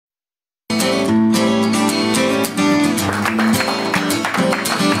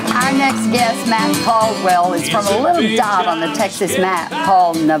next guest, Matt Caldwell, is from a little dot on the Texas map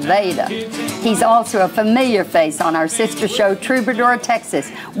called Nevada. He's also a familiar face on our sister show, Troubadour,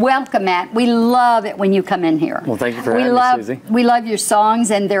 Texas. Welcome, Matt. We love it when you come in here. Well, thank you for having me, Susie. We love your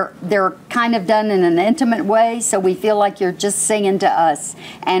songs, and they're kind of done in an intimate way, so we feel like you're just singing to us.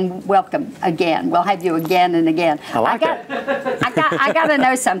 And welcome again. We'll have you again and again. I like that. I got to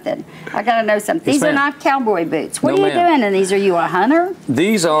know something. I got to know something. These are not cowboy boots. What are you doing in these? Are you a hunter?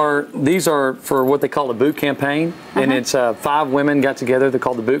 These are for what they call a boot campaign, and it's 5 women got together. They're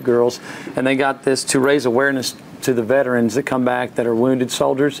called the Boot Girls, and they got this to raise awareness to the veterans that come back that are wounded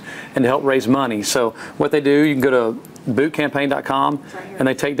soldiers, and to help raise money. So what they do, you can go to bootcampaign.com, and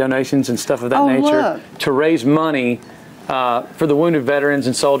they take donations and stuff of that nature to raise money for the wounded veterans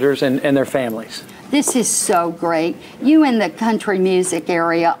and soldiers and their families. This is so great. You in the country music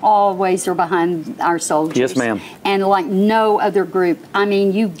area always are behind our soldiers. Yes, ma'am. And like no other group. I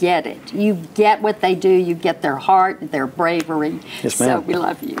mean, you get it. You get what they do. You get their heart, their bravery. Yes, ma'am. So we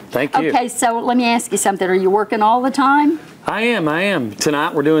love you. Thank you. Okay, so let me ask you something. Are you working all the time? I am.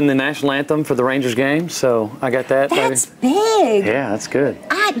 Tonight we're doing the national anthem for the Rangers game, so I got that. That's big. Yeah, that's good.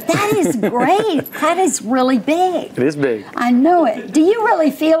 That is great. That is really big. It is big. I know it. Do you really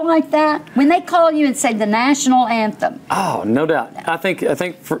feel like that when they call you and say the national anthem? Oh, no doubt. I think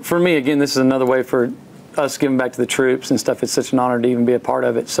for me, again, this is another way for us giving back to the troops and stuff. It's such an honor to even be a part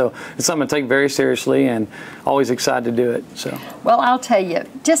of it. So it's something I take very seriously, and always excited to do it. So. Well, I'll tell you,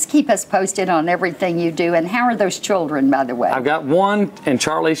 just keep us posted on everything you do. And how are those children, by the way? I've got one, and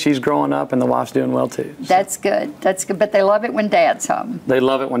Charlie, she's growing up, and the wife's doing well too. So. That's good. That's good. But they love it when Dad's home. They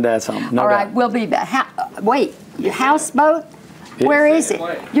love it when Dad's home. No All right, doubt. we'll be back. Wait, your houseboat? Where is it?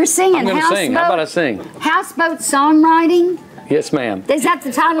 You're singing I'm Houseboat? sing. How about I sing? Houseboat songwriting? Yes, ma'am. Is that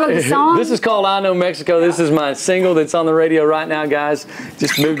the title of the song? This is called I Know Mexico. This is my single that's on the radio right now, guys.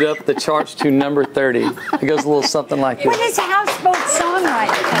 Just moved up the charts to number 30. It goes a little something like this. What is Houseboat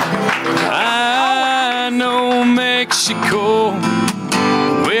songwriting? I know Mexico.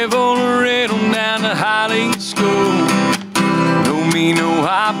 Nuevo Laredo down to Jalisco. No me no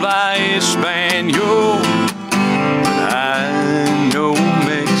habla español. I know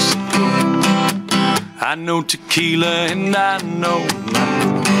Mexico. I know tequila and I know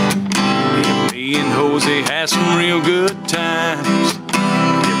lime. Yeah, me and Jose had some real good times.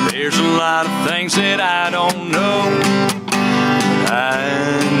 Yeah, there's a lot of things that I don't know. But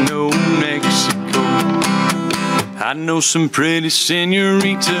I know Mexico. I know some pretty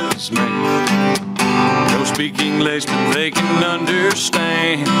senoritas, man. Don't speak English, but they can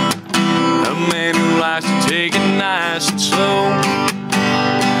understand. A man who likes to take it nice and slow.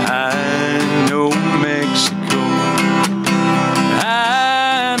 I know Mexico.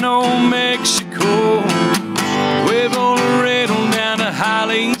 I know Mexico. Nuevo Laredo down to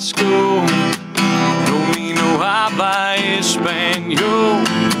Jalisco. No me no habla español.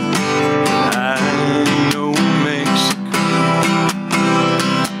 I know Mexico.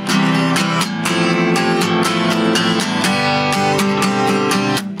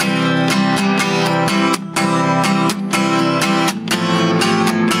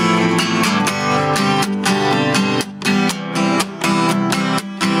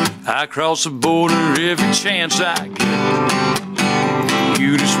 I cross the border every chance I get.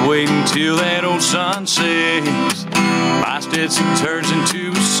 You just wait until that old sun sets. My Stetson turns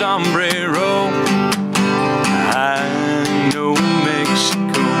into a sombrero. I know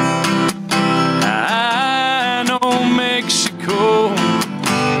Mexico. I know Mexico.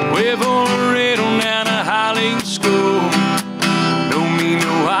 Nuevo Laredo down to Jalisco. No me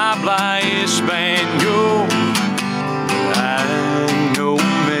no habla español. I know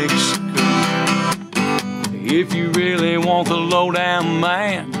Mexico. If you really want the lowdown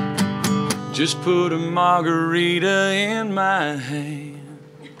man, just put a margarita in my hand.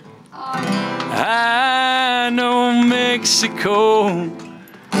 I know Mexico.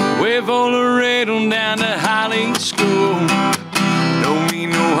 Nuevo Laredo down to Jalisco. No me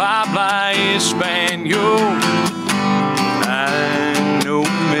no habla español. I know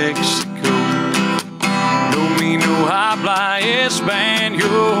Mexico. No me no habla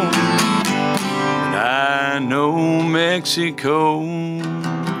español. I know Mexico.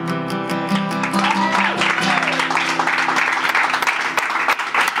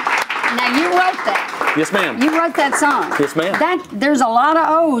 Now you wrote that. Yes, ma'am. You wrote that song. Yes, ma'am. There's a lot of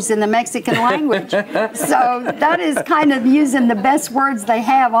O's in the Mexican language. So that is kind of using the best words they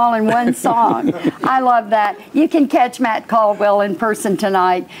have all in one song. I love that. You can catch Matt Caldwell in person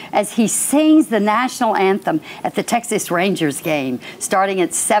tonight as he sings the national anthem at the Texas Rangers game starting at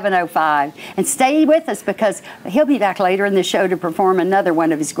 7:05. And stay with us because he'll be back later in the show to perform another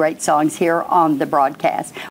one of his great songs here on the broadcast.